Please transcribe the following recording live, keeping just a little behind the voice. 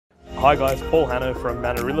Hi guys, Paul Hanna from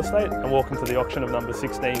Manor Real Estate and welcome to the auction of number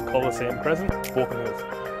 16 Colosseum Crescent, Baulkham Hills.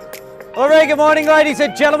 All right, good morning ladies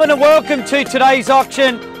and gentlemen and welcome to today's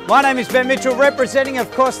auction. My name is Ben Mitchell, representing of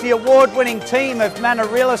course the award-winning team of Manor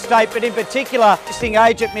Real Estate, but in particular listing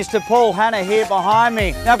agent Mr. Paul Hanna here behind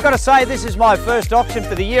me. Now I've got to say this is my first auction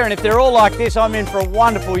for the year, and if they're all like this I'm in for a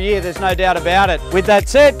wonderful year, there's no doubt about it. With that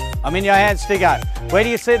said, I'm in your hands to go. Where do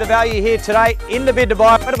you see the value here today in the bid to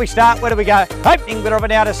buy? Where do we start? Where do we go? Opening bit of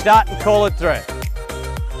an hour to start and call it through.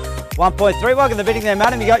 1.3, welcome to the bidding there,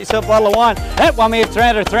 madam. You got yourself a bottle of wine. At 1 minute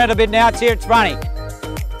 300 bid now, it's here, it's running.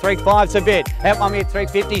 3.5's a bid. At 1 minute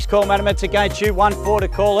 350's call, madam, it's against you. 1.4 to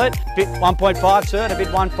call it. Bid 1.5, sir, and a bid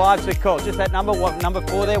 1.5's the call. Just that number, number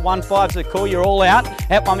 4 there, 1.5's the call, you're all out.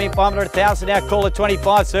 At 1 minute 500,000 now, call it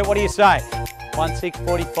 25, sir, what do you say?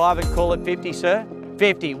 1.645 and call it 50, sir.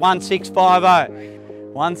 50, 1.650.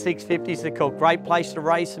 1.650's the call. Great place to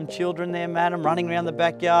raise some children there, madam, running around the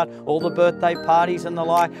backyard, all the birthday parties and the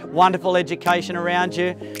like. Wonderful education around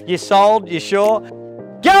you. You sold, you sure?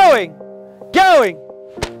 Going!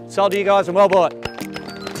 Sold to you guys and well bought.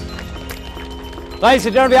 Ladies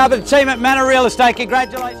and gentlemen, the team at Manor Real Estate,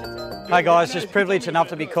 congratulations. Hi guys, just privileged enough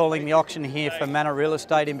to be calling the auction here for Manor Real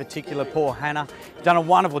Estate, in particular Paul Hanna. You've done a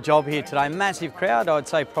wonderful job here today. Massive crowd, I would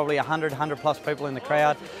say probably 100 plus people in the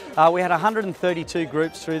crowd. We had 132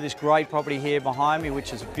 groups through this great property here behind me,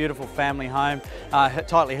 which is a beautiful family home,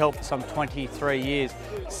 tightly held for some 23 years.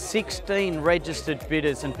 16 registered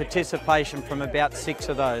bidders and participation from about 6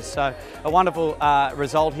 of those. So a wonderful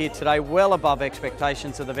result here today, well above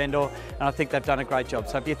expectations of the vendor, and I think they've done a great job.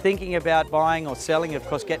 So if you're thinking about buying or selling, of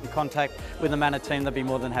course, get in contact with the Manor team. They'll be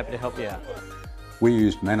more than happy to help you out. We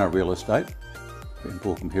used Manor Real Estate in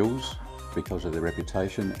Baulkham Hills because of their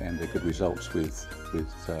reputation and their good results with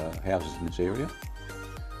houses in this area.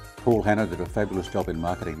 Paul Hanna did a fabulous job in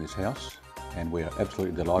marketing this house, and we're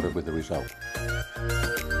absolutely delighted with the result.